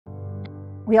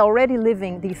We are already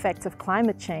living the effects of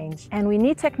climate change, and we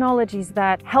need technologies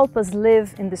that help us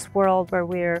live in this world where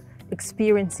we're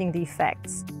experiencing the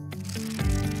effects.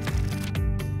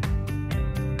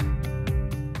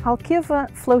 Alquiva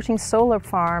Floating Solar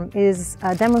Farm is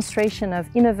a demonstration of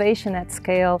innovation at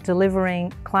scale,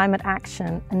 delivering climate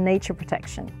action and nature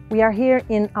protection. We are here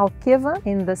in Alquiva,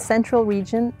 in the central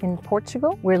region in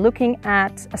Portugal. We're looking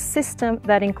at a system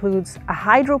that includes a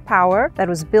hydropower that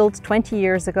was built 20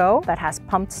 years ago that has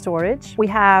pumped storage. We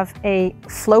have a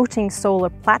floating solar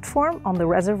platform on the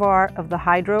reservoir of the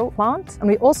hydro plant, and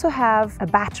we also have a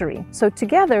battery. So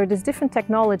together, these different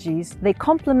technologies, they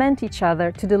complement each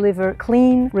other to deliver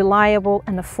clean, reliable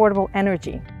and affordable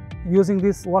energy. Using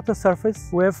this water surface,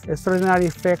 we have an extraordinary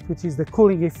effect, which is the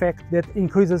cooling effect that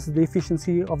increases the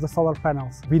efficiency of the solar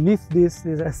panels. Beneath this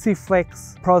is a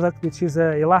C-Flex product, which is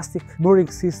an elastic mooring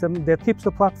system that keeps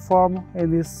the platform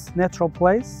in its natural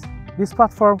place. This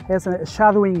platform has a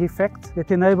shadowing effect that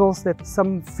enables that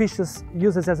some fishes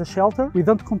use it as a shelter. We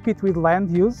don't compete with land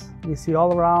use. We see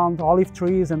all around olive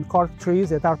trees and cork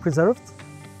trees that are preserved.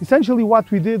 Essentially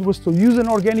what we did was to use an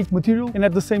organic material and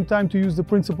at the same time to use the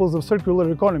principles of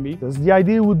circular economy. Because the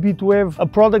idea would be to have a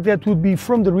product that would be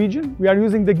from the region. We are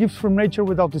using the gifts from nature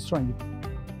without destroying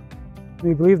it.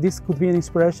 We believe this could be an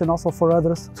inspiration also for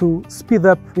others to speed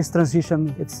up this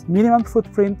transition. It's minimum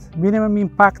footprint, minimum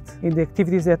impact in the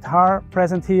activities that are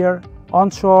present here,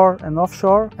 onshore and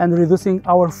offshore, and reducing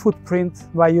our footprint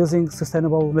by using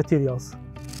sustainable materials.